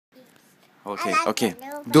Okay, like okay.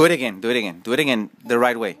 hello, Do it again. Do it again. Do it again the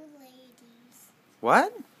right way. ladies.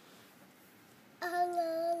 What?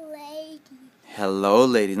 Hello, ladies. Hello,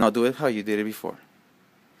 ladies. No, do it how you did it before.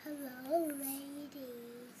 Hello,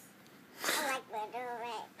 ladies. I like little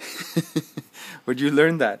red. Where'd you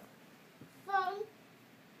learn that? From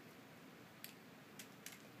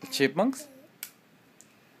The chipmunks?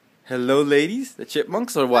 Hello, ladies? The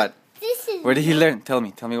chipmunks or what? this is. Where did he learn? Tell me.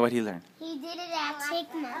 Tell me what he learned. He did it at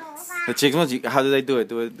Chipmunks. The chipmunks? How do they do it?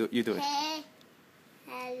 You do it. Hey,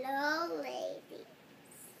 hello, ladies.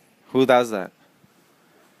 Who does that?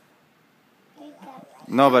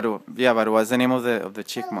 No, but what's the name of the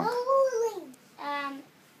chipmunk? I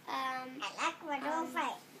like little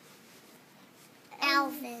red.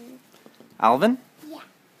 Alvin. Alvin? Yeah.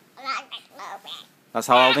 I like little red. That's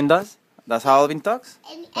how Alvin does? That's how Alvin talks?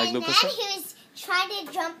 And Like then Lucas said? he was trying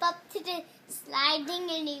to jump up to the sliding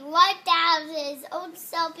and he wiped out his own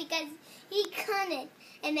self because he couldn't.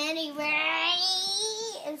 And then he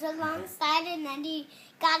it was a long slide and then he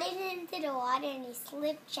got it into the water and he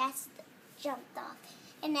slipped, just jumped off.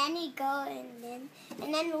 And then he go and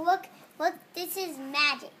then look, this is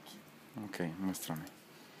magic. Okay, muéstrame.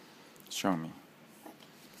 Show me.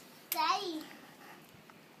 Daddy,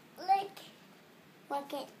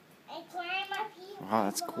 look it. I climb up here. Wow,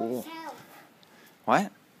 that's cool.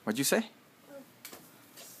 What? What'd you say?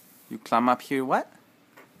 You climb up here what?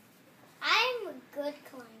 I'm a good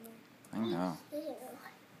climber. I know.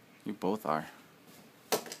 You both are.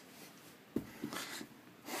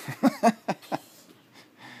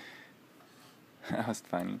 That was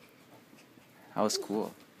funny. That was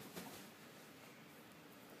cool.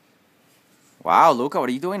 Wow, Luca, what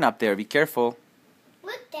are you doing up there? Be careful.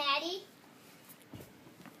 Look, Daddy.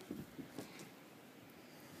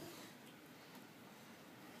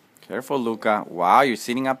 Careful, Luca. Wow, you're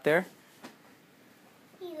sitting up there?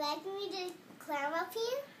 You like me to climb up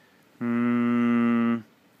here?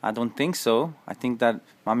 I don't think so. I think that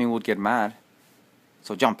Mommy would get mad.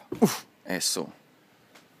 So jump. Oof. Eso.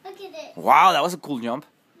 Look at it. Wow, that was a cool jump.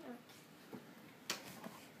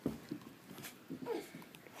 You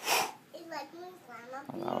like me to climb up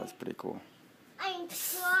Oh, here? that was pretty cool. I'm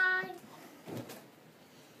trying.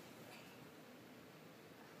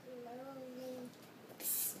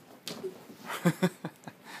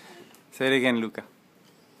 Say it again, Luca.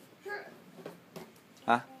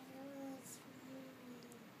 Huh?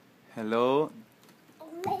 Hello.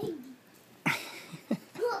 Lady.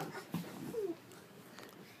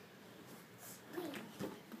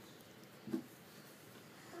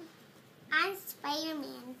 I'm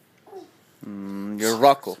Spider-Man. You're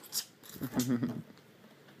Rocco.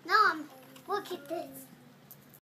 No, look at this.